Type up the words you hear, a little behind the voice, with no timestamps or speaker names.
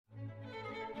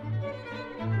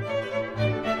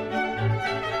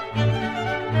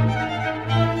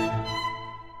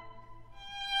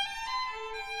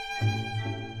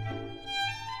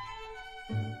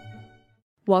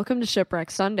Welcome to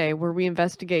Shipwreck Sunday, where we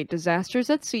investigate disasters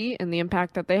at sea and the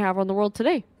impact that they have on the world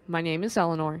today. My name is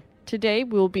Eleanor. Today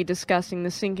we will be discussing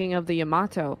the sinking of the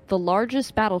Yamato, the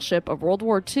largest battleship of World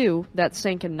War II that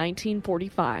sank in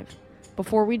 1945.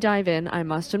 Before we dive in, I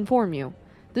must inform you.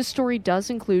 This story does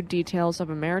include details of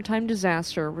a maritime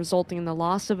disaster resulting in the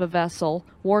loss of a vessel,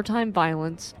 wartime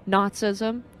violence,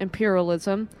 Nazism,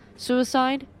 imperialism,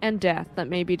 suicide, and death that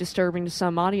may be disturbing to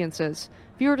some audiences.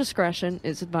 Viewer discretion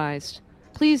is advised.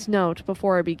 Please note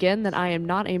before I begin that I am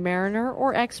not a mariner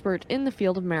or expert in the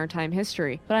field of maritime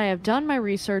history, but I have done my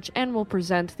research and will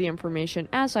present the information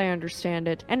as I understand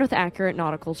it and with accurate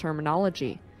nautical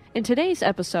terminology. In today's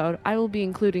episode, I will be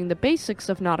including the basics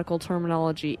of nautical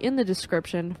terminology in the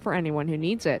description for anyone who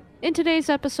needs it. In today's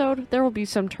episode, there will be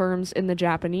some terms in the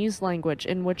Japanese language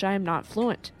in which I am not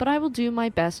fluent, but I will do my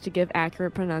best to give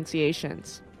accurate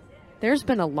pronunciations. There's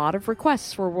been a lot of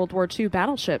requests for World War II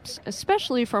battleships,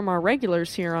 especially from our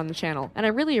regulars here on the channel, and I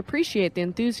really appreciate the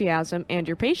enthusiasm and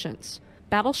your patience.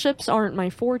 Battleships aren't my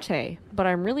forte, but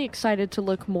I'm really excited to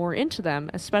look more into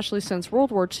them, especially since World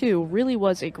War II really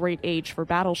was a great age for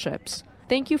battleships.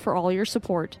 Thank you for all your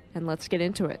support, and let's get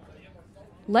into it.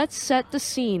 Let's set the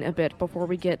scene a bit before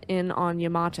we get in on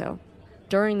Yamato.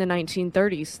 During the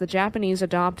 1930s, the Japanese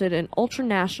adopted an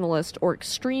ultra-nationalist or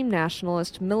extreme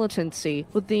nationalist militancy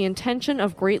with the intention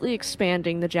of greatly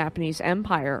expanding the Japanese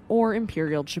Empire, or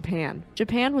Imperial Japan.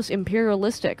 Japan was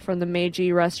imperialistic from the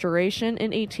Meiji Restoration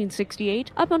in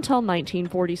 1868 up until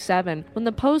 1947, when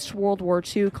the post-World War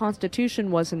II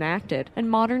Constitution was enacted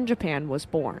and modern Japan was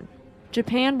born.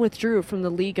 Japan withdrew from the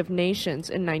League of Nations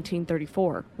in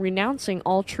 1934, renouncing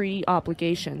all treaty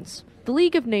obligations. The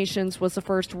League of Nations was the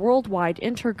first worldwide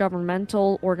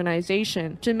intergovernmental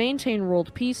organization to maintain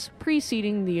world peace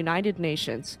preceding the United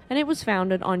Nations, and it was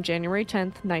founded on January 10,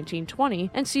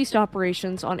 1920, and ceased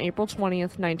operations on April 20,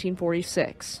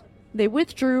 1946. They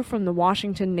withdrew from the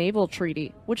Washington Naval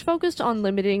Treaty, which focused on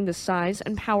limiting the size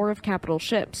and power of capital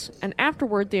ships, and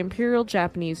afterward the Imperial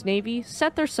Japanese Navy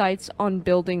set their sights on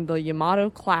building the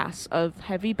Yamato class of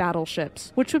heavy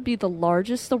battleships, which would be the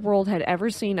largest the world had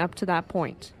ever seen up to that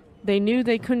point. They knew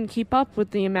they couldn't keep up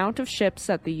with the amount of ships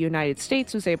that the United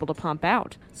States was able to pump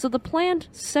out, so the planned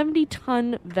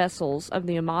 70-ton vessels of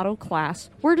the Yamato class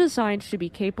were designed to be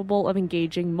capable of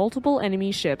engaging multiple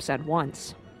enemy ships at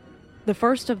once. The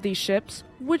first of these ships,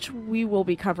 which we will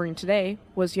be covering today,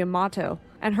 was Yamato,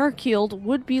 and her keel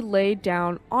would be laid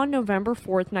down on November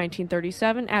 4,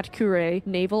 1937 at Kure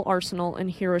Naval Arsenal in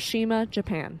Hiroshima,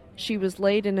 Japan. She was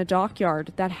laid in a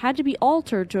dockyard that had to be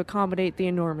altered to accommodate the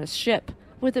enormous ship,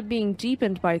 with it being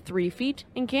deepened by 3 feet,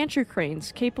 and gantry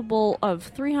cranes capable of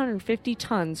 350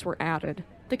 tons were added.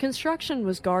 The construction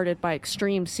was guarded by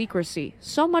extreme secrecy,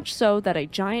 so much so that a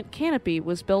giant canopy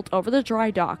was built over the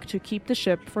dry dock to keep the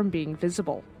ship from being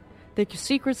visible. The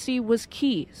secrecy was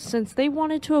key, since they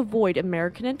wanted to avoid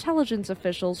American intelligence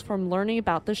officials from learning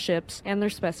about the ships and their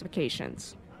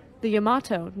specifications. The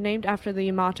Yamato, named after the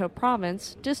Yamato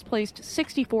province, displaced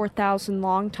 64,000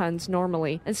 long tons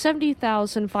normally and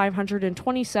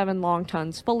 70,527 long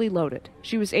tons fully loaded.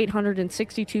 She was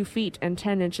 862 feet and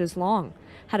 10 inches long,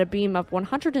 had a beam of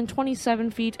 127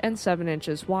 feet and 7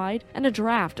 inches wide, and a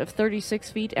draft of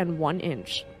 36 feet and 1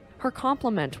 inch. Her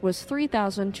complement was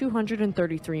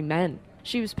 3,233 men.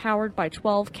 She was powered by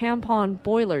 12 Campon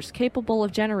boilers capable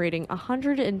of generating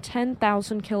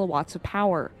 110,000 kilowatts of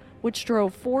power, which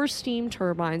drove 4 steam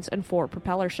turbines and 4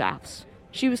 propeller shafts.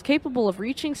 She was capable of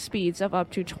reaching speeds of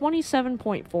up to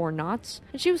 27.4 knots,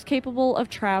 and she was capable of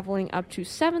traveling up to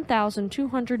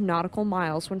 7,200 nautical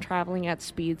miles when traveling at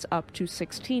speeds up to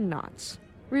 16 knots.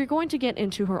 We are going to get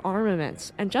into her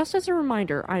armaments, and just as a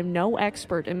reminder, I'm no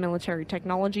expert in military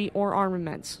technology or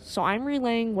armaments, so I'm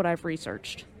relaying what I've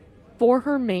researched. For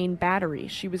her main battery,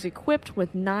 she was equipped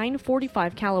with 9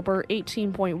 .45 caliber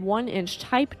 18.1-inch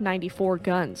Type 94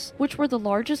 guns, which were the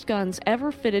largest guns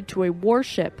ever fitted to a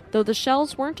warship, though the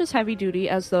shells weren't as heavy-duty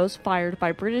as those fired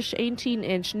by British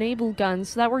 18-inch naval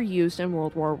guns that were used in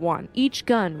World War I. Each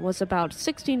gun was about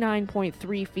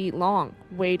 69.3 feet long,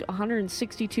 weighed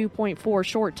 162.4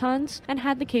 short tons, and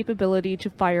had the capability to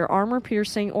fire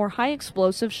armor-piercing or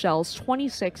high-explosive shells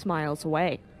 26 miles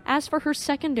away. As for her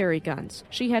secondary guns,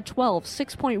 she had 12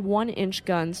 6.1-inch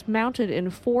guns mounted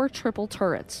in 4 triple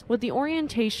turrets, with the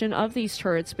orientation of these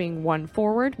turrets being 1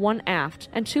 forward, 1 aft,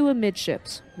 and 2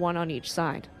 amidships, 1 on each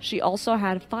side. She also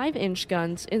had 5-inch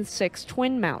guns in 6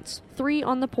 twin mounts, 3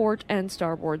 on the port and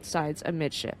starboard sides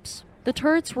amidships. The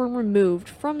turrets were removed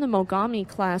from the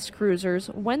Mogami-class cruisers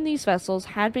when these vessels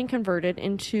had been converted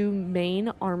into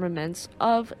main armaments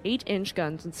of 8-inch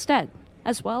guns instead.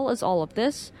 As well as all of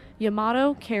this,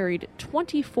 Yamato carried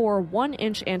 24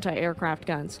 1-inch anti-aircraft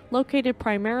guns, located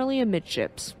primarily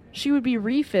amidships. She would be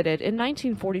refitted in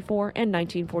 1944 and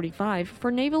 1945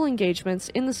 for naval engagements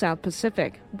in the South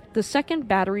Pacific. The second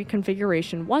battery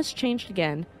configuration was changed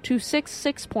again to 6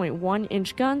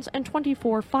 6.1-inch guns and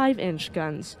 24 5-inch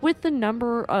guns, with the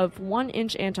number of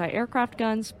 1-inch anti-aircraft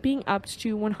guns being upped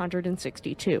to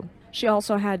 162. She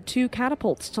also had 2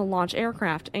 catapults to launch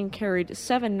aircraft and carried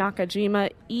 7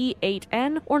 Nakajima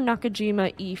E-8N or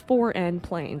Nakajima E-4N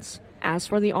planes. As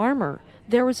for the armor,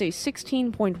 there was a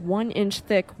 16.1-inch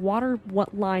thick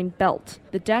waterline belt.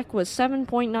 The deck was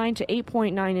 7.9 to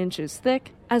 8.9 inches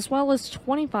thick, as well as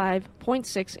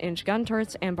 25.6-inch gun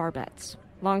turrets and barbettes.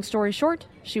 Long story short,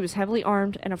 she was heavily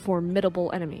armed and a formidable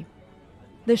enemy.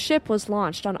 The ship was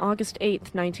launched on August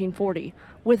 8, 1940,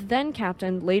 with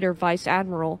then-Captain, later Vice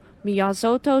Admiral,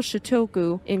 Miyazoto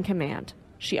Shitoku in command.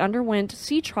 She underwent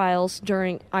sea trials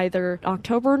during either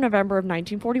October or November of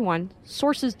 1941,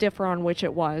 sources differ on which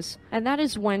it was, and that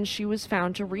is when she was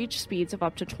found to reach speeds of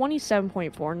up to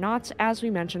 27.4 knots, as we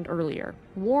mentioned earlier.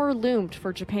 War loomed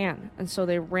for Japan, and so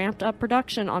they ramped up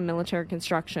production on military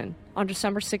construction. On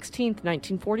December 16,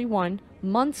 1941,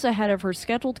 months ahead of her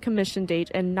scheduled commission date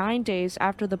and 9 days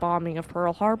after the bombing of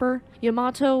Pearl Harbor,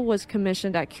 Yamato was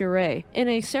commissioned at Kure, in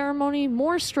a ceremony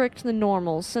more strict than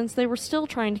normal since they were still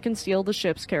trying to conceal the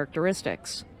ship's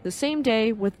characteristics. The same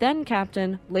day, with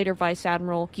then-Captain, later Vice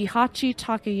Admiral Gihachi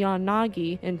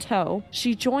Takayanagi in tow,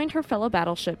 she joined her fellow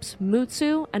battleships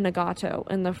Mutsu and Nagato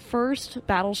in the 1st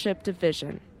Battleship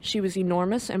Division. She was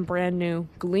enormous and brand new,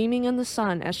 gleaming in the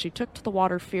sun as she took to the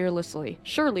water fearlessly.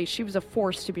 Surely she was a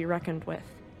force to be reckoned with.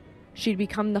 She'd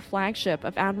become the flagship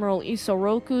of Admiral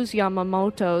Isoroku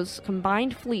Yamamoto's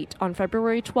combined fleet on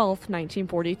February 12,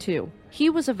 1942. He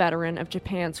was a veteran of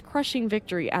Japan's crushing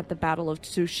victory at the Battle of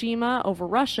Tsushima over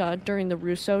Russia during the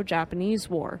Russo-Japanese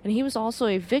War, and he was also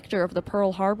a victor of the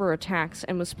Pearl Harbor attacks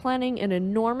and was planning an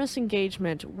enormous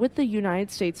engagement with the United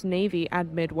States Navy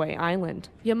at Midway Island.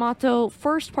 Yamato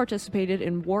first participated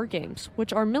in war games,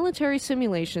 which are military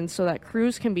simulations so that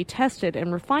crews can be tested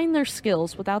and refine their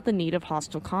skills without the need of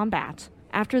hostile combat.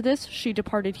 After this, she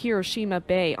departed Hiroshima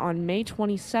Bay on May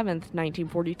 27,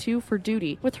 1942 for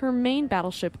duty with her main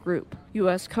battleship group.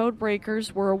 U.S.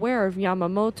 codebreakers were aware of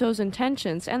Yamamoto's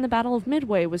intentions, and the Battle of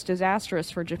Midway was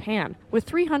disastrous for Japan, with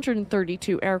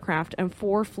 332 aircraft and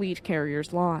 4 fleet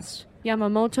carriers lost.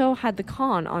 Yamamoto had the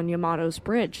con on Yamato's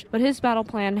bridge, but his battle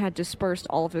plan had dispersed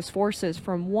all of his forces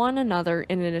from one another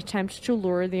in an attempt to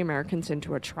lure the Americans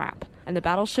into a trap, and the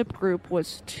battleship group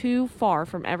was too far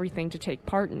from everything to take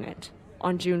part in it.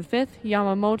 On June 5th,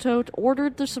 Yamamoto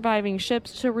ordered the surviving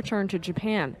ships to return to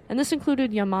Japan, and this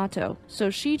included Yamato, so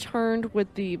she turned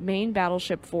with the main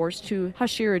battleship force to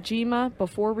Hashirajima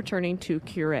before returning to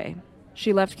Kure.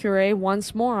 She left Kure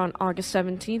once more on August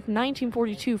 17,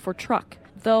 1942 for Truk,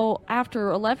 though after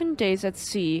 11 days at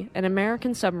sea, an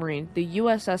American submarine, the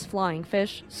USS Flying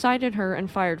Fish, sighted her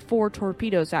and fired 4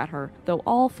 torpedoes at her, though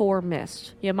all 4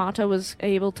 missed. Yamato was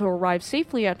able to arrive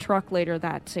safely at Truk later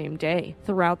that same day.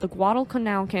 Throughout the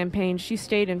Guadalcanal campaign, she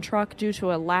stayed in Truk due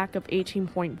to a lack of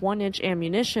 18.1-inch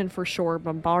ammunition for shore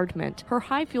bombardment, her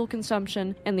high fuel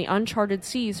consumption, and the uncharted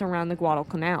seas around the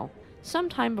Guadalcanal.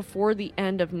 Sometime before the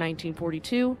end of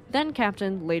 1942,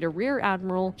 then-Captain, later Rear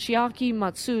Admiral Chiaki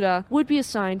Matsuda would be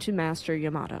assigned to master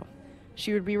Yamato.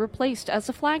 She would be replaced as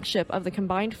the flagship of the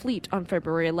combined fleet on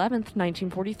February 11,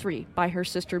 1943, by her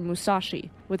sister Musashi,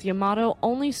 with Yamato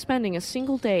only spending a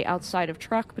single day outside of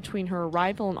Truk between her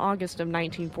arrival in August of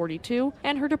 1942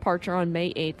 and her departure on May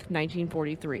 8,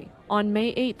 1943. On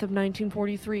May 8th of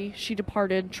 1943, she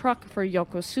departed Truk for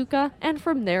Yokosuka, and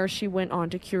from there she went on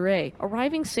to Kure,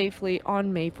 arriving safely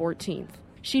on May 14th.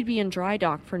 She'd be in dry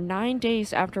dock for 9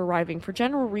 days after arriving for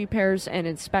general repairs and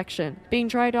inspection, being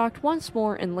dry docked once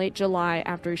more in late July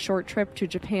after a short trip to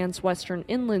Japan's western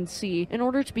inland sea in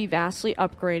order to be vastly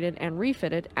upgraded and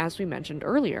refitted, as we mentioned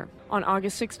earlier. On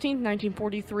August 16,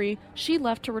 1943, she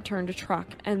left to return to Truk,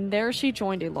 and there she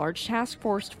joined a large task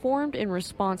force formed in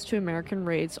response to American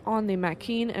raids on the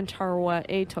Makin and Tarawa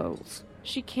atolls.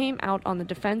 She came out on the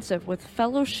defensive with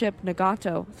fellow ship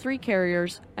Nagato, 3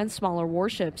 carriers, and smaller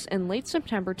warships in late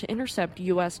September to intercept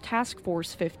U.S. Task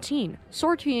Force 15,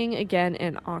 sortying again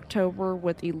in October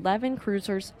with 11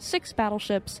 cruisers, 6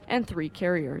 battleships, and 3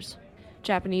 carriers.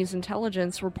 Japanese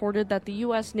intelligence reported that the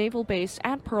U.S. naval base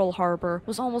at Pearl Harbor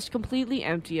was almost completely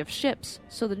empty of ships,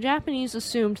 so the Japanese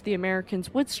assumed the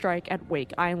Americans would strike at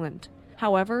Wake Island.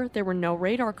 However, there were no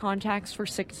radar contacts for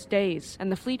 6 days,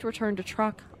 and the fleet returned to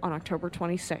Truk on October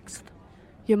 26th.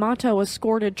 Yamato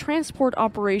escorted Transport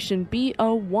Operation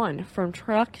BO-1 from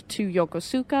Truk to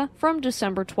Yokosuka from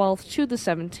December 12th to the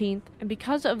 17th, and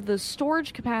because of the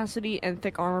storage capacity and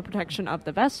thick armor protection of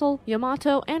the vessel,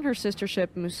 Yamato and her sister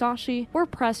ship Musashi were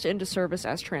pressed into service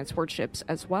as transport ships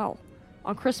as well.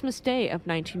 On Christmas Day of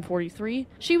 1943,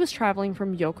 she was traveling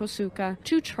from Yokosuka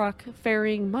to Truk,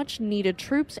 ferrying much-needed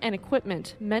troops and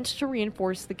equipment meant to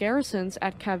reinforce the garrisons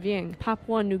at Kavieng,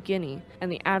 Papua New Guinea,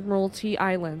 and the Admiralty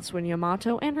Islands when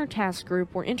Yamato and her task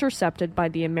group were intercepted by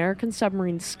the American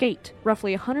submarine Skate,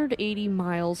 roughly 180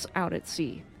 miles out at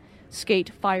sea. Skate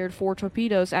fired 4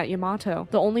 torpedoes at Yamato.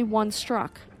 The only one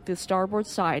struck the starboard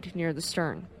side near the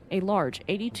stern. A large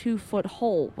 82-foot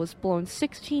hole was blown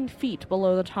 16 feet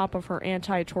below the top of her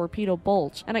anti-torpedo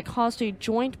bulge, and it caused a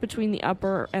joint between the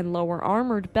upper and lower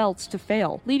armored belts to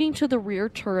fail, leading to the rear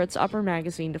turret's upper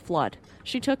magazine to flood.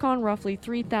 She took on roughly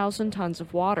 3,000 tons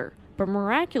of water, but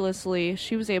miraculously,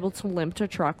 she was able to limp to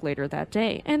Truk later that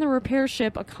day, and the repair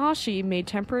ship Akashi made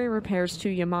temporary repairs to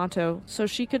Yamato so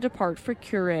she could depart for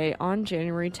Kure on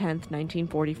January 10,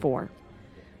 1944.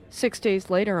 6 days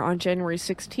later, on January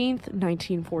 16,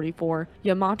 1944,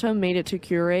 Yamato made it to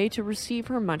Kure to receive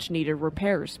her much-needed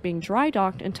repairs, being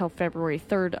dry-docked until February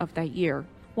 3rd of that year.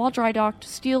 While dry-docked,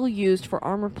 steel used for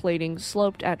armor plating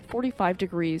sloped at 45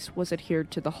 degrees was adhered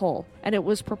to the hull, and it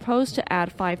was proposed to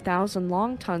add 5,000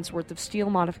 long tons worth of steel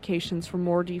modifications for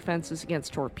more defenses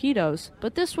against torpedoes,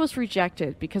 but this was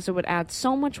rejected because it would add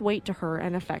so much weight to her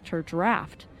and affect her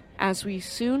draft. As we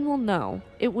soon will know,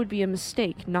 it would be a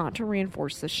mistake not to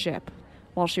reinforce the ship.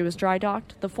 While she was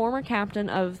dry-docked, the former captain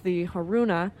of the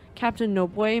Haruna, Captain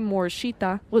Nobue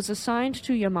Morishita, was assigned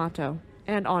to Yamato,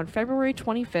 and on February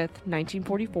 25,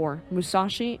 1944,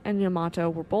 Musashi and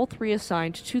Yamato were both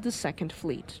reassigned to the 2nd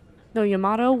Fleet. Though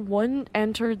Yamato wouldn't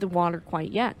enter the water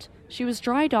quite yet, she was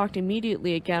dry-docked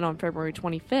immediately again on February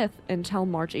 25th until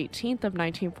March 18th of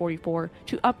 1944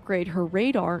 to upgrade her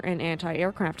radar and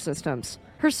anti-aircraft systems.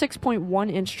 Her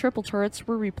 6.1-inch triple turrets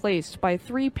were replaced by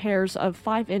 3 pairs of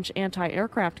 5-inch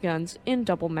anti-aircraft guns in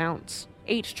double mounts.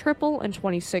 8 triple and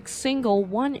 26 single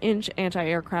 1-inch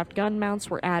anti-aircraft gun mounts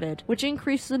were added, which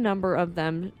increased the number of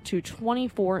them to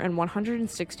 24 and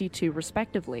 162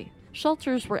 respectively.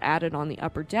 Shelters were added on the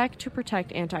upper deck to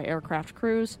protect anti-aircraft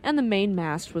crews, and the main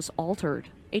mast was altered.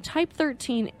 A Type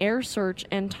 13 air search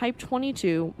and Type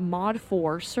 22 Mod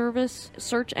 4 service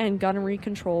search and gunnery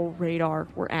control radar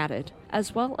were added,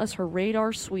 as well as her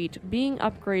radar suite being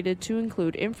upgraded to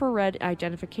include infrared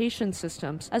identification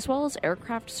systems, as well as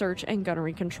aircraft search and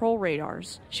gunnery control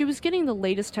radars. She was getting the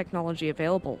latest technology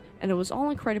available, and it was all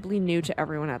incredibly new to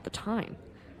everyone at the time.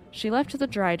 She left the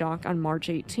dry dock on March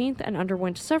 18th and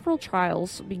underwent several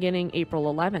trials beginning April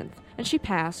 11th, and she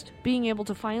passed, being able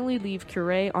to finally leave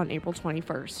Kure on April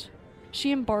 21st.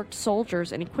 She embarked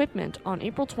soldiers and equipment on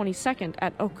April 22nd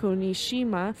at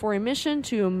Okunishima for a mission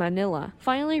to Manila,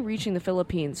 finally reaching the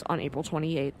Philippines on April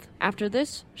 28th. After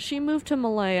this, she moved to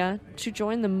Malaya to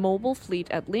join the mobile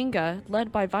fleet at Linga, led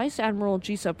by Vice Admiral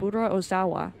Jisaburo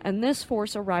Ozawa, and this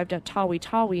force arrived at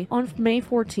Tawi-Tawi on May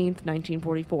 14th,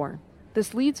 1944.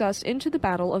 This leads us into the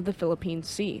Battle of the Philippine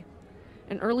Sea.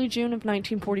 In early June of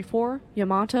 1944,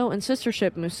 Yamato and sister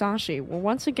ship Musashi were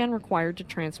once again required to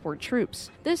transport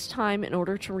troops, this time in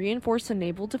order to reinforce the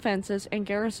naval defenses and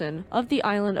garrison of the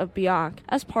island of Biak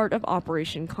as part of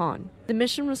Operation Khan. The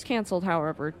mission was cancelled,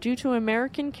 however, due to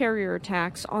American carrier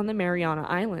attacks on the Mariana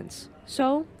Islands.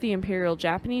 So, the Imperial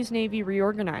Japanese Navy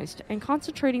reorganized, and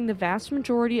concentrating the vast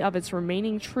majority of its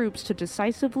remaining troops to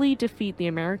decisively defeat the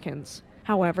Americans.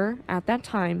 However, at that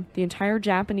time, the entire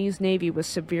Japanese Navy was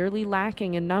severely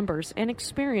lacking in numbers and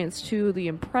experience to the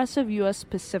impressive U.S.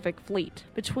 Pacific Fleet.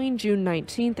 Between June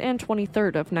 19th and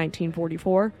 23rd of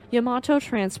 1944, Yamato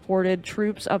transported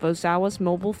troops of Ozawa's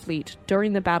mobile fleet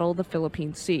during the Battle of the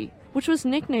Philippine Sea, which was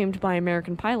nicknamed by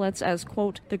American pilots as,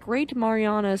 quote, the Great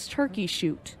Marianas Turkey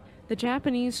Shoot. The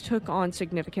Japanese took on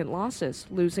significant losses,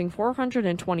 losing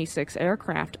 426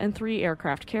 aircraft and 3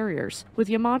 aircraft carriers, with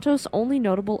Yamato's only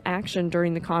notable action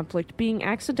during the conflict being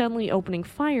accidentally opening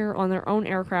fire on their own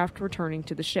aircraft returning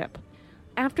to the ship.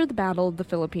 After the Battle of the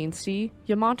Philippine Sea,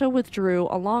 Yamato withdrew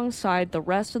alongside the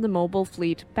rest of the mobile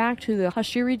fleet back to the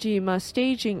Hashirijima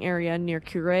staging area near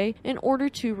Kure in order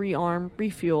to rearm,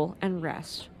 refuel, and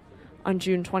rest. On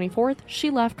June 24th, she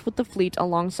left with the fleet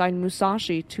alongside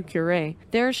Musashi to Kure.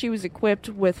 There she was equipped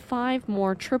with 5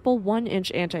 more triple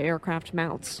 1-inch anti-aircraft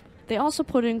mounts. They also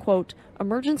put in, quote,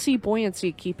 emergency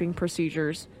buoyancy keeping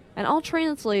procedures, and I'll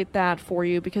translate that for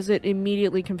you because it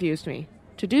immediately confused me.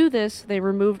 To do this, they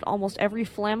removed almost every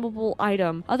flammable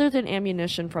item other than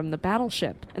ammunition from the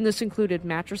battleship, and this included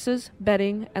mattresses,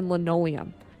 bedding, and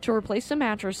linoleum. To replace the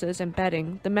mattresses and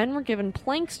bedding, the men were given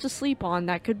planks to sleep on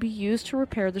that could be used to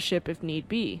repair the ship if need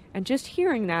be, and just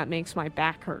hearing that makes my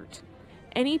back hurt.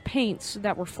 Any paints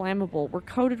that were flammable were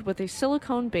coated with a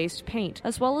silicone-based paint,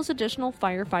 as well as additional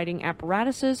firefighting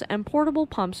apparatuses and portable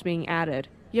pumps being added.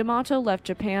 Yamato left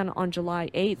Japan on July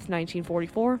 8,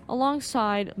 1944,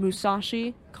 alongside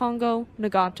Musashi, Kongo,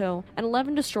 Nagato, and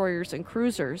 11 destroyers and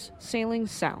cruisers, sailing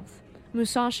south.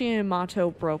 Musashi and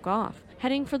Yamato broke off,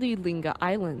 heading for the Linga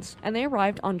Islands, and they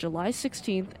arrived on July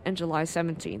 16th and July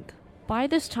 17th. By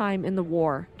this time in the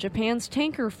war, Japan's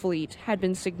tanker fleet had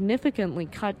been significantly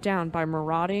cut down by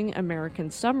marauding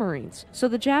American submarines, so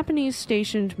the Japanese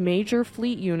stationed major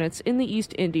fleet units in the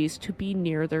East Indies to be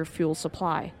near their fuel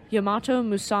supply. Yamato and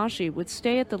Musashi would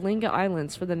stay at the Linga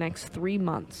Islands for the next 3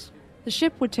 months. The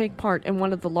ship would take part in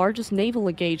one of the largest naval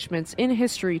engagements in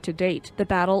history to date, the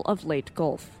Battle of Leyte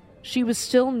Gulf. She was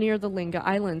still near the Linga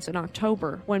Islands in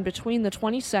October, when between the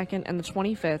 22nd and the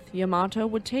 25th, Yamato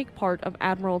would take part of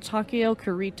Admiral Takeo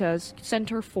Kurita's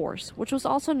Center Force, which was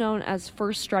also known as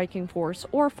First Striking Force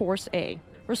or Force A.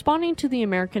 Responding to the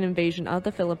American invasion of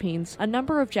the Philippines, a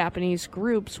number of Japanese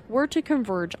groups were to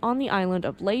converge on the island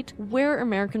of Leyte, where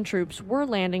American troops were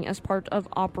landing as part of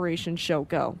Operation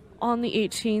Shogo. On the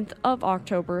 18th of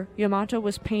October, Yamato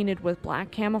was painted with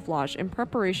black camouflage in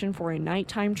preparation for a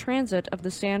nighttime transit of the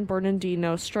San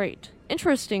Bernardino Strait.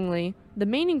 Interestingly, the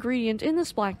main ingredient in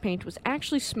this black paint was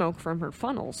actually smoke from her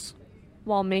funnels.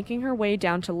 While making her way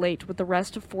down to Leyte with the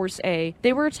rest of Force A,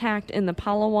 they were attacked in the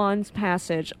Palawan's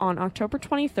Passage on October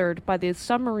 23rd by the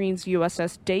submarines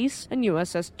USS Dace and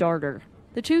USS Darter.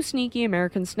 The two sneaky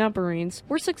American submarines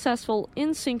were successful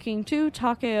in sinking 2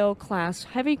 Takeo-class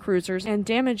heavy cruisers and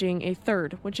damaging a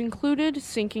third, which included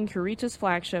sinking Kurita's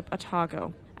flagship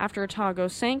Atago. After Atago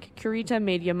sank, Kurita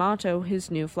made Yamato his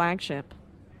new flagship.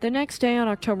 The next day on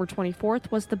October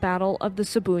 24th was the Battle of the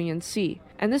Sibuyan Sea,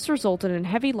 and this resulted in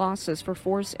heavy losses for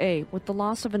Force A with the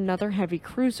loss of another heavy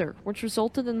cruiser, which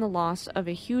resulted in the loss of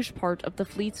a huge part of the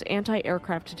fleet's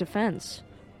anti-aircraft defense.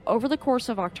 Over the course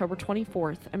of October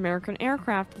 24th, American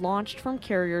aircraft launched from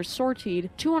carriers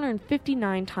sortied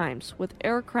 259 times, with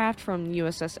aircraft from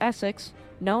USS Essex,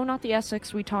 no, not the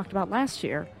Essex we talked about last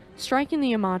year, striking the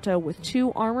Yamato with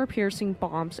 2 armor-piercing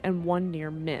bombs and 1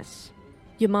 near miss.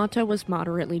 Yamato was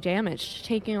moderately damaged,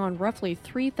 taking on roughly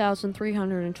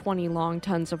 3,320 long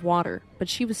tons of water, but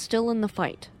she was still in the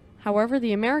fight. However,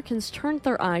 the Americans turned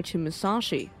their eye to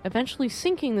Musashi, eventually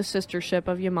sinking the sister ship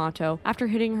of Yamato after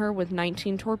hitting her with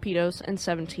 19 torpedoes and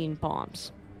 17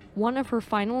 bombs. One of her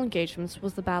final engagements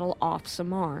was the battle off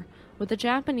Samar, with the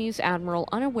Japanese admiral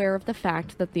unaware of the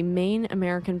fact that the main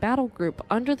American battle group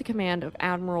under the command of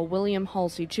Admiral William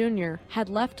Halsey Jr. had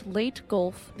left Leyte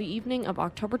Gulf the evening of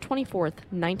October 24,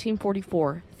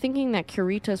 1944, thinking that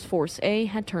Kurita's Force A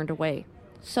had turned away.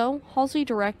 So, Halsey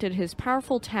directed his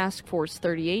powerful Task Force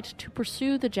 38 to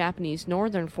pursue the Japanese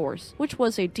Northern Force, which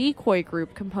was a decoy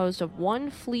group composed of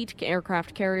 1 fleet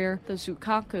aircraft carrier, the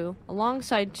Zukaku,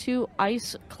 alongside 2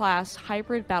 Ice-class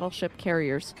hybrid battleship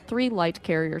carriers, 3 light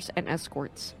carriers, and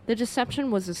escorts. The deception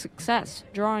was a success,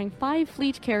 drawing 5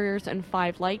 fleet carriers and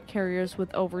 5 light carriers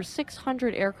with over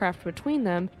 600 aircraft between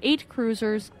them, 8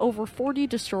 cruisers, over 40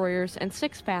 destroyers, and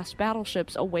 6 fast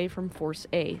battleships away from Force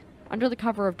A. Under the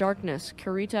cover of darkness,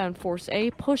 Kurita and Force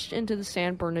A pushed into the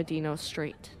San Bernardino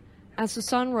Strait. As the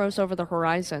sun rose over the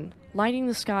horizon, lighting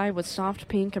the sky with soft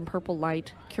pink and purple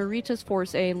light, Kurita's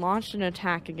Force A launched an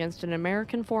attack against an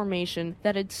American formation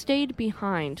that had stayed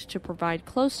behind to provide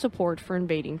close support for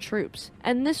invading troops,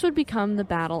 and this would become the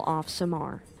Battle off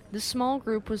Samar. This small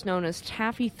group was known as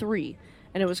Taffy 3,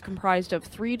 and it was comprised of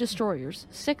 3 destroyers,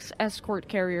 6 escort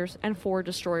carriers, and 4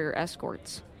 destroyer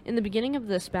escorts. In the beginning of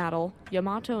this battle,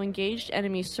 Yamato engaged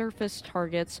enemy surface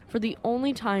targets for the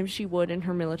only time she would in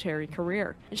her military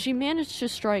career, and she managed to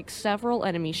strike several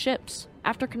enemy ships.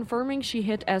 After confirming she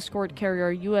hit escort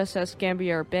carrier USS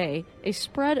Gambier Bay, a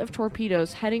spread of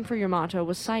torpedoes heading for Yamato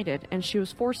was sighted, and she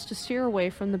was forced to steer away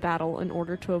from the battle in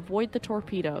order to avoid the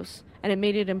torpedoes, and it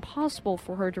made it impossible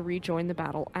for her to rejoin the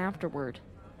battle afterward.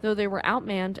 Though they were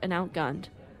outmanned and outgunned,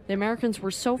 the Americans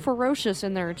were so ferocious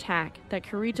in their attack that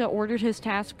Kurita ordered his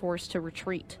task force to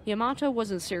retreat. Yamato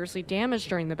wasn't seriously damaged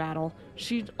during the battle.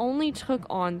 She only took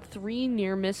on 3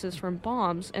 near misses from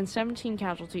bombs and 17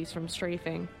 casualties from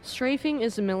strafing. Strafing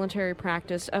is a military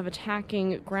practice of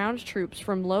attacking ground troops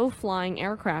from low-flying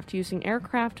aircraft using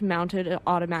aircraft-mounted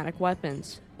automatic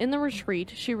weapons. In the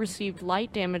retreat, she received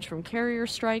light damage from carrier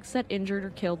strikes that injured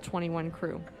or killed 21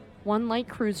 crew. 1 light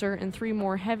cruiser and 3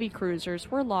 more heavy cruisers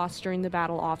were lost during the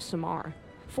battle off Samar.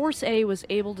 Force A was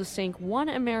able to sink 1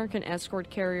 American escort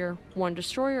carrier, 1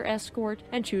 destroyer escort,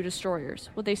 and 2 destroyers,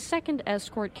 with a second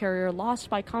escort carrier lost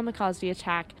by kamikaze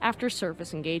attack after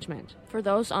surface engagement. For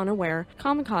those unaware,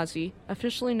 kamikaze,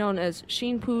 officially known as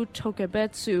Shinpu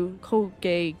Tokebetsu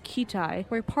Koge Kitai,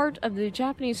 were part of the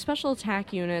Japanese special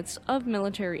attack units of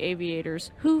military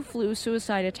aviators who flew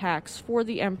suicide attacks for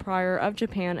the Empire of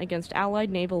Japan against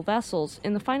Allied naval vessels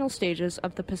in the final stages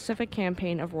of the Pacific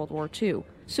Campaign of World War II.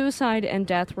 Suicide and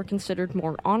death were considered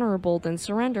more honorable than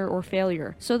surrender or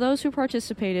failure, so those who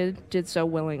participated did so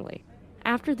willingly.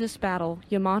 After this battle,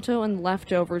 Yamato and the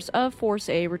leftovers of Force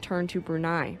A returned to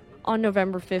Brunei. On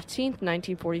November 15,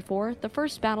 1944, the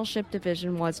 1st Battleship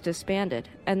Division was disbanded,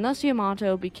 and thus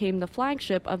Yamato became the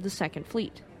flagship of the 2nd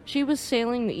Fleet. She was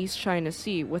sailing the East China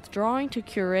Sea, withdrawing to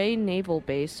Kure Naval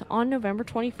Base on November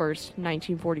 21,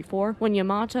 1944, when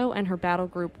Yamato and her battle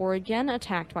group were again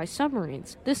attacked by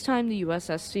submarines, this time the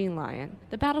USS Sea Lion.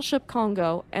 The battleship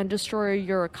Kongo and destroyer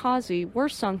Yurikaze were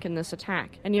sunk in this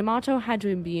attack, and Yamato had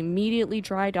to be immediately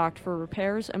dry docked for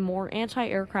repairs and more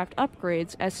anti-aircraft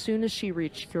upgrades as soon as she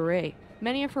reached Kure.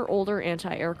 Many of her older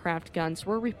anti-aircraft guns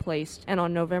were replaced, and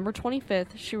on November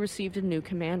 25th, she received a new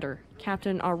commander,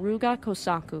 Captain Aruga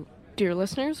Kosaku. Dear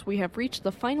listeners, we have reached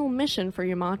the final mission for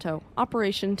Yamato,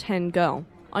 Operation 10 Go.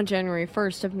 On January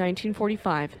 1st of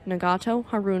 1945, Nagato,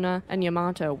 Haruna, and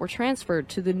Yamato were transferred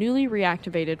to the newly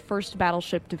reactivated 1st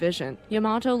Battleship Division.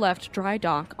 Yamato left dry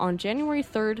dock on January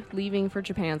 3rd, leaving for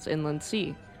Japan's inland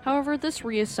sea. However, this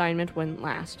reassignment wouldn't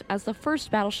last, as the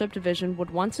 1st Battleship Division would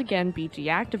once again be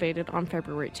deactivated on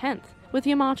February 10th, with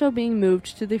Yamato being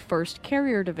moved to the 1st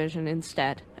Carrier Division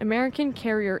instead. American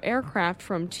carrier aircraft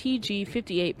from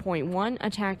TG-58.1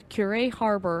 attacked Kure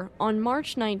Harbor on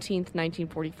March 19,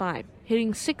 1945,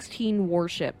 hitting 16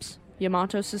 warships.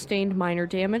 Yamato sustained minor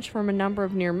damage from a number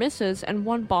of near misses and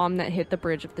 1 bomb that hit the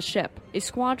bridge of the ship. A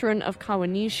squadron of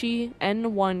Kawanishi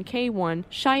N-1K-1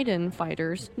 Shiden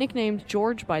fighters, nicknamed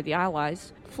George by the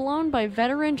Allies, flown by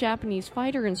veteran Japanese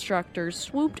fighter instructors,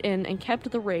 swooped in and kept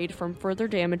the raid from further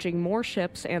damaging more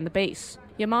ships and the base.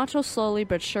 Yamato slowly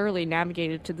but surely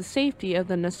navigated to the safety of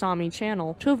the Nasami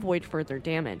Channel to avoid further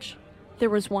damage. There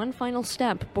was one final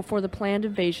step before the planned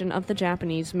invasion of the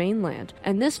Japanese mainland,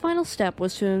 and this final step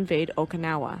was to invade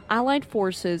Okinawa. Allied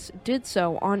forces did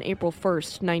so on April 1,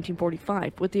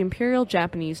 1945, with the Imperial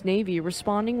Japanese Navy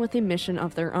responding with a mission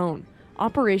of their own,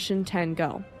 Operation 10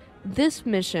 Go. This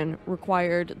mission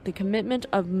required the commitment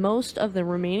of most of the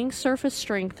remaining surface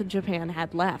strength Japan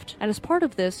had left, and as part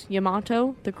of this,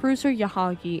 Yamato, the cruiser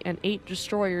Yahagi, and 8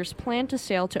 destroyers planned to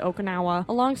sail to Okinawa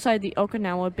alongside the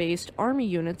Okinawa-based army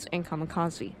units and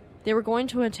kamikaze. They were going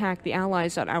to attack the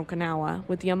Allies at Okinawa,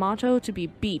 with Yamato to be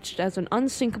beached as an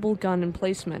unsinkable gun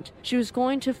emplacement. She was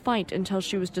going to fight until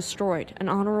she was destroyed, an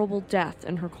honorable death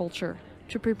in her culture.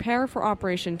 To prepare for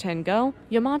Operation 10 Go,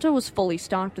 Yamato was fully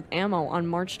stocked with ammo on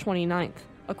March 29th.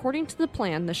 According to the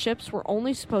plan, the ships were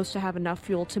only supposed to have enough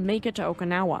fuel to make it to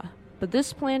Okinawa, but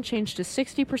this plan changed to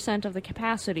 60% of the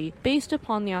capacity based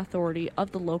upon the authority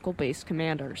of the local base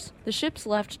commanders. The ships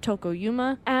left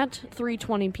Tokoyuma at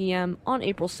 3:20 p.m. on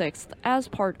April 6th as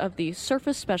part of the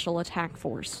Surface Special Attack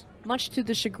Force. Much to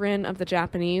the chagrin of the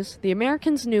Japanese, the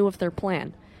Americans knew of their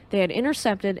plan. They had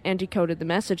intercepted and decoded the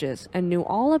messages, and knew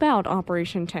all about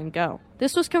Operation 10 Go.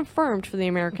 This was confirmed for the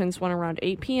Americans when around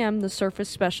 8 p.m. the Surface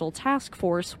Special Task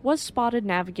Force was spotted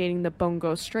navigating the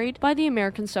Bongo Strait by the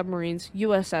American submarines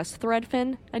USS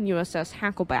Threadfin and USS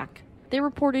Hackleback. They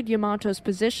reported Yamato's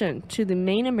position to the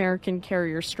main American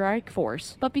carrier strike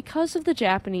force, but because of the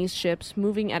Japanese ships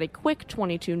moving at a quick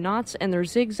 22 knots and their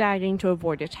zigzagging to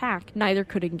avoid attack, neither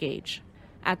could engage.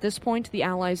 At this point, the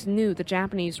Allies knew the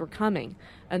Japanese were coming,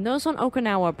 and those on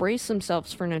Okinawa braced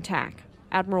themselves for an attack.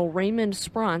 Admiral Raymond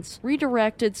Spruance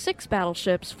redirected 6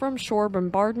 battleships from shore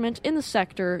bombardment in the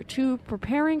sector to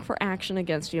preparing for action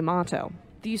against Yamato.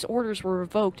 These orders were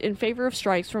revoked in favor of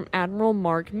strikes from Admiral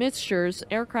Mark Mitscher's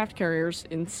aircraft carriers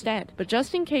instead. But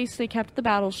just in case, they kept the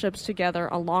battleships together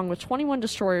along with 21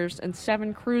 destroyers and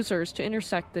 7 cruisers to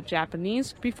intersect the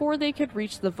Japanese before they could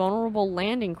reach the vulnerable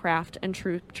landing craft and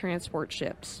troop transport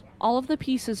ships. All of the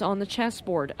pieces on the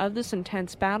chessboard of this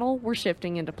intense battle were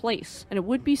shifting into place, and it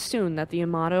would be soon that the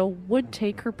Yamato would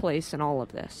take her place in all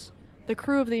of this. The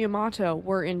crew of the Yamato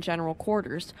were in general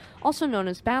quarters, also known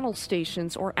as battle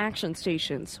stations or action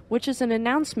stations, which is an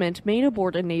announcement made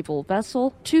aboard a naval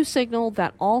vessel to signal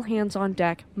that all hands on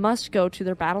deck must go to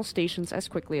their battle stations as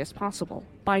quickly as possible.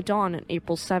 By dawn on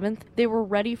April 7th, they were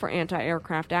ready for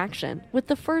anti-aircraft action, with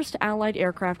the first Allied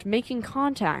aircraft making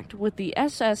contact with the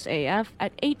SSAF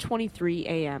at 8:23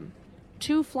 a.m.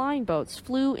 2 flying boats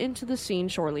flew into the scene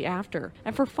shortly after,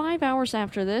 and for 5 hours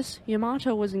after this,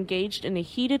 Yamato was engaged in a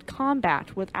heated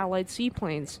combat with Allied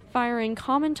seaplanes, firing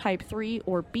common Type 3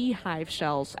 or beehive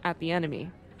shells at the enemy.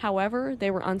 However,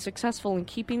 they were unsuccessful in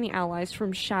keeping the Allies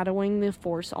from shadowing the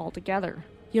force altogether.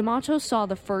 Yamato saw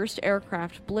the first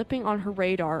aircraft blipping on her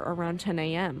radar around 10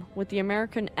 a.m., with the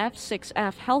American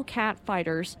F-6F Hellcat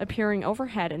fighters appearing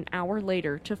overhead an hour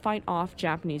later to fight off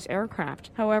Japanese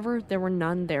aircraft. However, there were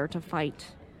none there to fight.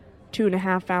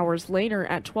 2.5 hours later,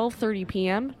 at 12:30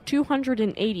 p.m.,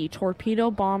 280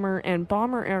 torpedo bomber and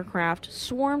bomber aircraft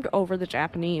swarmed over the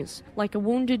Japanese. Like a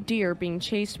wounded deer being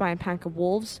chased by a pack of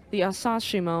wolves, the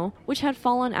Asashimo, which had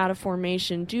fallen out of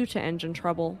formation due to engine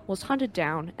trouble, was hunted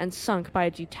down and sunk by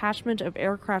a detachment of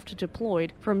aircraft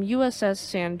deployed from USS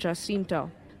San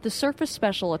Jacinto. The Surface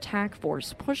Special Attack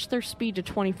Force pushed their speed to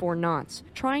 24 knots,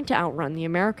 trying to outrun the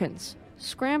Americans.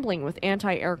 Scrambling with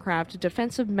anti-aircraft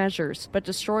defensive measures, but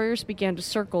destroyers began to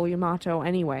circle Yamato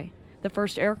anyway. The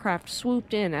first aircraft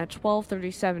swooped in at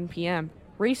 12:37 p.m.,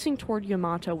 racing toward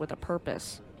Yamato with a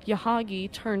purpose.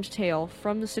 Yahagi turned tail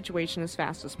from the situation as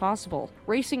fast as possible,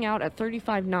 racing out at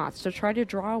 35 knots to try to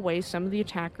draw away some of the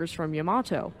attackers from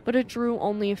Yamato, but it drew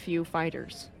only a few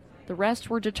fighters. The rest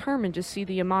were determined to see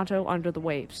the Yamato under the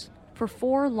waves. For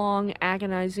 4 long,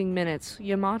 agonizing minutes,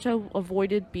 Yamato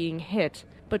avoided being hit,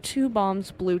 but 2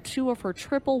 bombs blew 2 of her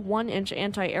triple 1-inch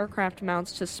anti-aircraft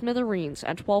mounts to smithereens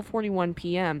at 12:41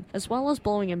 p.m., as well as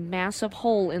blowing a massive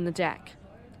hole in the deck.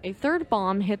 A third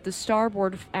bomb hit the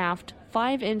starboard aft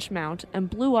 5-inch mount and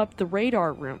blew up the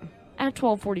radar room. At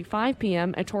 12:45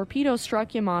 p.m., a torpedo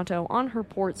struck Yamato on her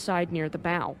port side near the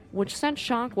bow, which sent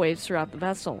shockwaves throughout the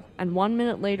vessel, and 1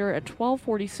 minute later at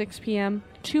 12:46 p.m.,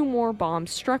 2 more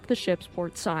bombs struck the ship's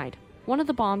port side. One of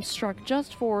the bombs struck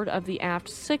just forward of the aft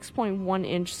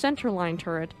 6.1-inch centerline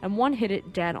turret, and one hit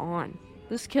it dead on.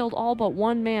 This killed all but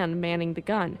 1 man manning the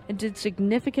gun, and did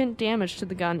significant damage to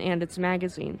the gun and its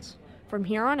magazines. From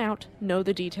here on out, know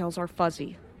the details are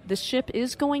fuzzy. The ship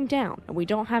is going down, and we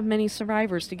don't have many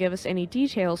survivors to give us any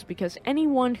details because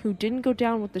anyone who didn't go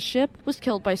down with the ship was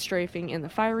killed by strafing in the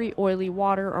fiery, oily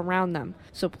water around them,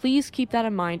 so please keep that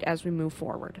in mind as we move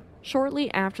forward.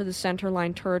 Shortly after the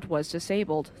centerline turret was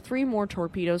disabled, 3 more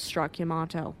torpedoes struck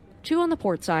Yamato. 2 on the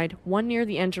port side, 1 near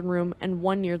the engine room, and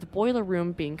 1 near the boiler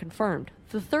room being confirmed.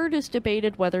 The third is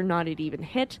debated whether or not it even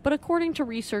hit, but according to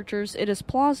researchers, it is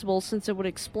plausible since it would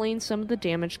explain some of the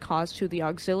damage caused to the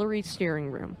auxiliary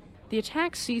steering room. The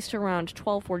attack ceased around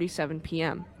 12:47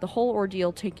 p.m., the whole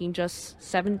ordeal taking just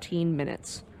 17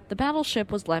 minutes. The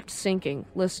battleship was left sinking,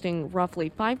 listing roughly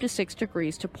 5 to 6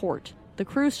 degrees to port. The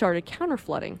crew started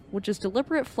counterflooding, which is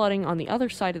deliberate flooding on the other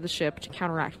side of the ship to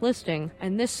counteract listing,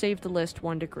 and this saved the list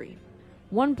 1 degree.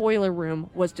 1 boiler room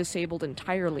was disabled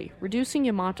entirely, reducing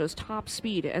Yamato's top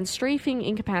speed, and strafing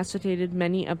incapacitated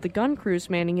many of the gun crews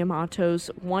manning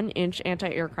Yamato's 1-inch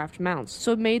anti-aircraft mounts,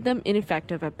 so it made them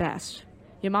ineffective at best.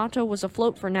 Yamato was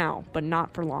afloat for now, but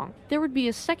not for long. There would be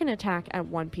a second attack at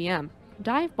 1 p.m.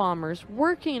 Dive bombers,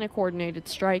 working in a coordinated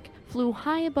strike, flew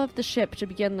high above the ship to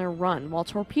begin their run, while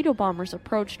torpedo bombers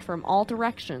approached from all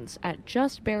directions at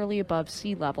just barely above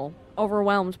sea level.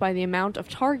 Overwhelmed by the amount of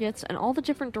targets and all the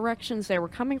different directions they were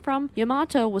coming from,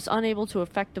 Yamato was unable to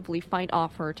effectively fight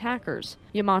off her attackers.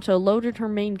 Yamato loaded her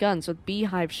main guns with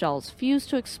beehive shells fused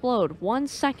to explode 1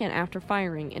 second after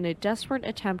firing in a desperate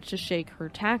attempt to shake her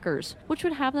attackers, which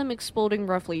would have them exploding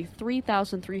roughly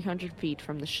 3,300 feet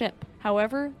from the ship.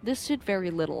 However, this did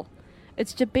very little.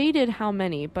 It's debated how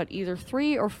many, but either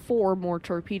 3 or 4 more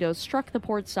torpedoes struck the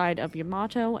port side of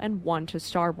Yamato and 1 to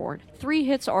starboard. 3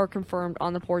 hits are confirmed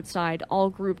on the port side, all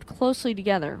grouped closely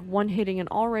together, 1 hitting an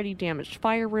already damaged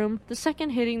fire room, the second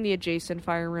hitting the adjacent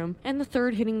fire room, and the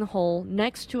third hitting the hole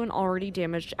next to an already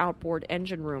damaged outboard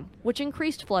engine room, which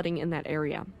increased flooding in that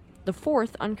area. The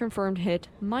 4th unconfirmed hit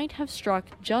might have struck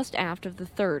just aft of the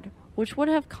 3rd, which would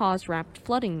have caused rapid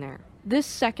flooding there. This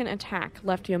second attack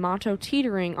left Yamato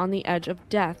teetering on the edge of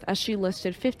death as she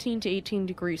listed 15 to 18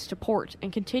 degrees to port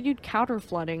and continued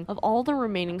counter-flooding of all the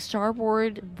remaining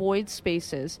starboard void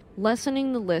spaces,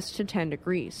 lessening the list to 10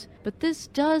 degrees. But this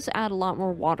does add a lot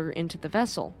more water into the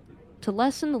vessel. To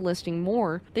lessen the listing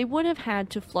more, they would have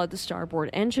had to flood the starboard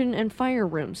engine and fire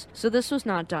rooms, so this was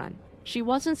not done. She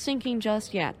wasn't sinking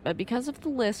just yet, but because of the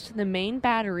list, the main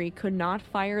battery could not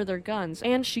fire their guns,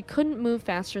 and she couldn't move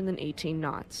faster than 18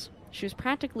 knots. She was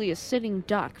practically a sitting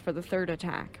duck for the third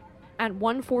attack. At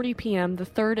 1:40 p.m., the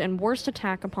third and worst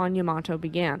attack upon Yamato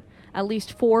began. At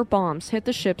least 4 bombs hit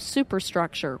the ship's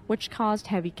superstructure, which caused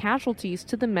heavy casualties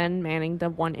to the men manning the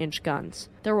 1-inch guns.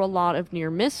 There were a lot of near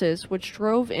misses, which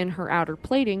drove in her outer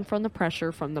plating from the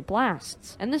pressure from the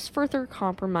blasts, and this further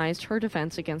compromised her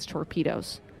defense against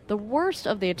torpedoes. The worst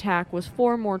of the attack was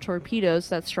 4 more torpedoes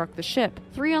that struck the ship,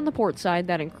 3 on the port side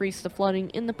that increased the flooding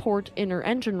in the port inner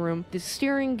engine room, the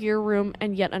steering gear room,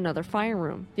 and yet another fire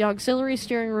room. The auxiliary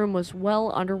steering room was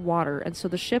well underwater, and so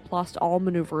the ship lost all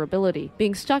maneuverability,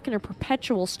 being stuck in a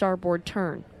perpetual starboard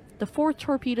turn. The 4th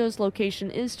torpedo's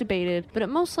location is debated, but it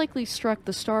most likely struck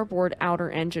the starboard outer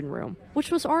engine room,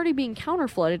 which was already being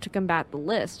counterflooded to combat the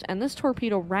list, and this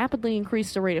torpedo rapidly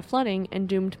increased the rate of flooding and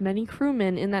doomed many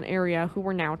crewmen in that area who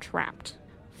were now trapped.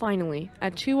 Finally,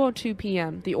 at 2:02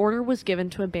 p.m., the order was given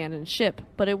to abandon ship,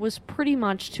 but it was pretty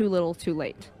much too little too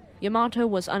late. Yamato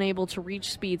was unable to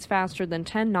reach speeds faster than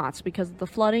 10 knots because of the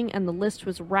flooding, and the list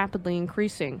was rapidly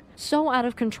increasing, so out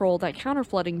of control that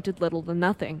counterflooding did little to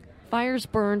nothing. Fires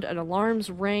burned and alarms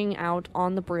rang out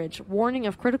on the bridge, warning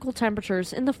of critical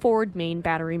temperatures in the forward main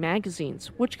battery magazines,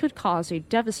 which could cause a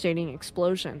devastating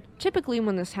explosion. Typically,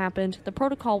 when this happened, the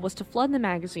protocol was to flood the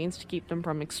magazines to keep them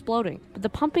from exploding, but the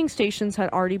pumping stations had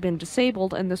already been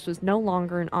disabled, and this was no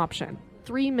longer an option.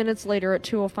 3 minutes later at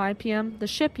 2:05 p.m., the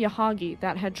ship Yahagi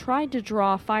that had tried to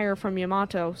draw fire from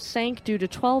Yamato sank due to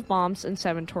 12 bombs and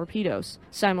 7 torpedoes.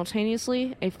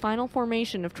 Simultaneously, a final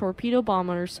formation of torpedo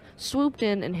bombers swooped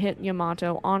in and hit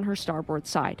Yamato on her starboard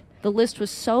side. The list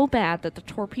was so bad that the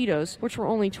torpedoes, which were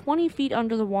only 20 feet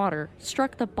under the water,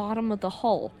 struck the bottom of the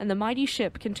hull, and the mighty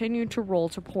ship continued to roll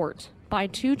to port. By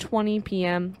 2:20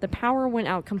 p.m., the power went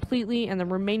out completely and the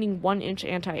remaining 1-inch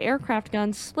anti-aircraft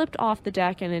guns slipped off the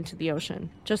deck and into the ocean.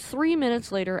 Just 3 minutes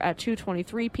later, at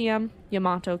 2:23 p.m.,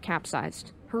 Yamato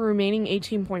capsized. Her remaining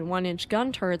 18.1-inch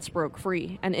gun turrets broke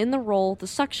free, and in the roll, the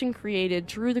suction created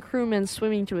drew the crewmen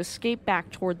swimming to escape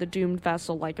back toward the doomed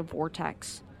vessel like a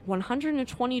vortex.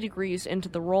 120 degrees into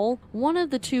the roll, one of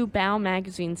the 2 bow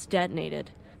magazines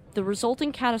detonated. The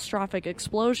resulting catastrophic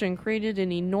explosion created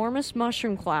an enormous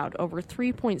mushroom cloud over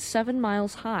 3.7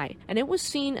 miles high, and it was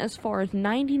seen as far as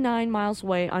 99 miles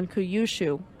away on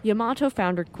Kyushu. Yamato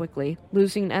foundered quickly,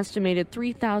 losing an estimated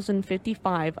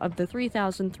 3,055 of the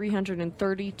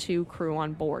 3,332 crew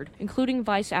on board, including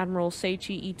Vice Admiral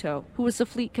Seiichi Ito, who was the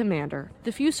fleet commander.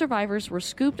 The few survivors were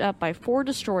scooped up by 4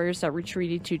 destroyers that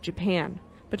retreated to Japan.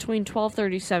 Between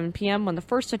 12:37 p.m. when the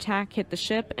first attack hit the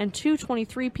ship and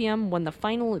 2:23 p.m. when the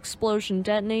final explosion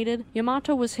detonated,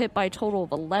 Yamato was hit by a total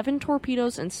of 11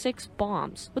 torpedoes and 6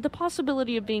 bombs, with the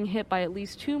possibility of being hit by at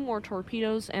least 2 more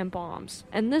torpedoes and bombs.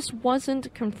 And this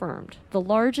wasn't confirmed. The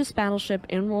largest battleship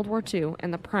in World War II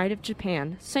and the pride of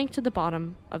Japan sank to the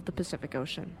bottom of the Pacific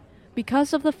Ocean.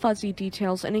 Because of the fuzzy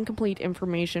details and incomplete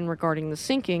information regarding the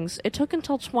sinkings, it took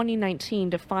until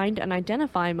 2019 to find and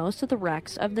identify most of the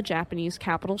wrecks of the Japanese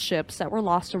capital ships that were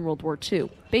lost in World War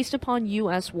II. Based upon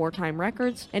U.S. wartime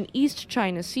records, an East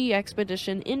China Sea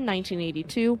expedition in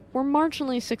 1982 were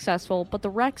marginally successful, but the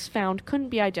wrecks found couldn't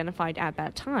be identified at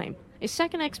that time. A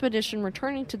second expedition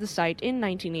returning to the site in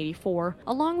 1984,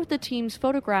 along with the team's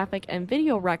photographic and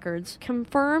video records,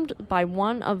 confirmed by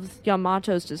one of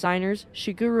Yamato's designers,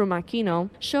 Shigeru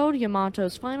Makino, showed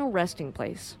Yamato's final resting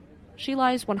place. She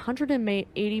lies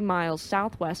 180 miles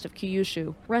southwest of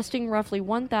Kyushu, resting roughly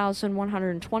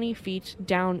 1,120 feet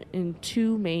down in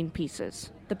 2 main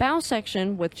pieces. The bow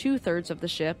section with 2/3 of the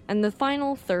ship, and the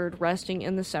final third resting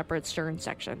in the separate stern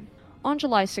section. On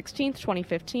July 16,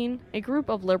 2015, a group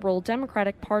of liberal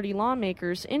Democratic Party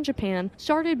lawmakers in Japan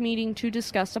started meeting to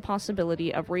discuss the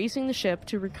possibility of raising the ship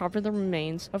to recover the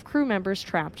remains of crew members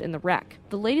trapped in the wreck.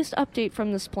 The latest update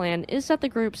from this plan is that the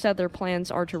group said their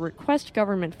plans are to request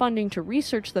government funding to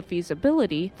research the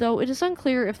feasibility, though it is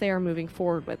unclear if they are moving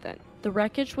forward with it. The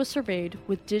wreckage was surveyed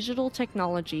with digital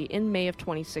technology in May of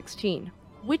 2016.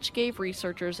 Which gave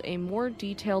researchers a more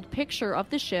detailed picture of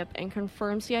the ship and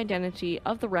confirms the identity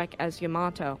of the wreck as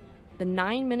Yamato. The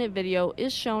 9-minute video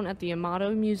is shown at the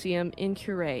Yamato Museum in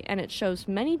Kure, and it shows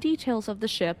many details of the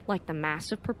ship, like the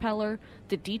massive propeller,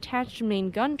 the detached main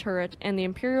gun turret, and the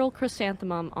imperial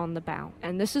chrysanthemum on the bow.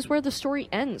 And this is where the story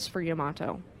ends for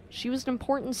Yamato. She was an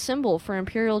important symbol for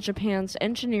Imperial Japan's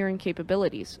engineering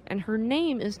capabilities, and her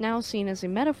name is now seen as a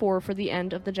metaphor for the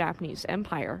end of the Japanese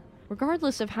Empire.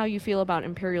 Regardless of how you feel about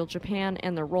Imperial Japan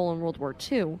and their role in World War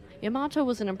II, Yamato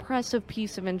was an impressive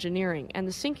piece of engineering, and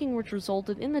the sinking which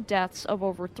resulted in the deaths of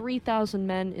over 3,000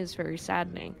 men is very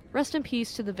saddening. Rest in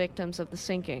peace to the victims of the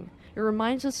sinking. It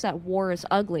reminds us that war is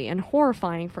ugly and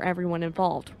horrifying for everyone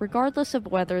involved, regardless of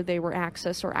whether they were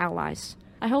Axis or allies.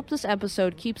 I hope this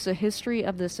episode keeps the history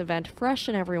of this event fresh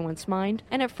in everyone's mind,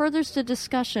 and it furthers the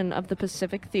discussion of the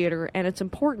Pacific Theater and its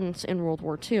importance in World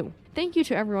War II. Thank you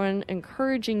to everyone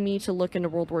encouraging me to look into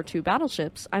World War II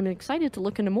battleships. I'm excited to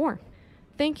look into more.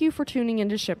 Thank you for tuning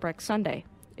into Shipwreck Sunday.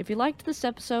 If you liked this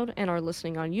episode and are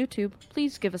listening on YouTube,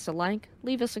 please give us a like,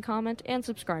 leave us a comment, and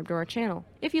subscribe to our channel.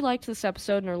 If you liked this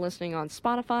episode and are listening on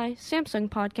Spotify, Samsung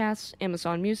Podcasts,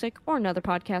 Amazon Music, or another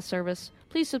podcast service,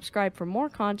 please subscribe for more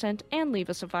content and leave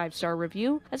us a 5-star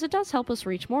review, as it does help us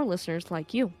reach more listeners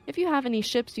like you. If you have any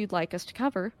ships you'd like us to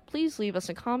cover, please leave us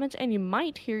a comment and you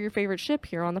might hear your favorite ship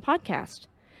here on the podcast.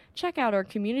 Check out our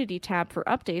community tab for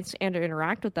updates and to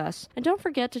interact with us, and don't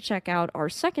forget to check out our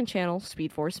second channel,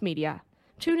 Speed Force Media.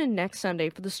 Tune in next Sunday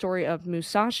for the story of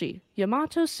Musashi,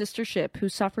 Yamato's sister ship who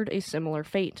suffered a similar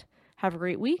fate. Have a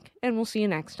great week, and we'll see you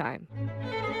next time.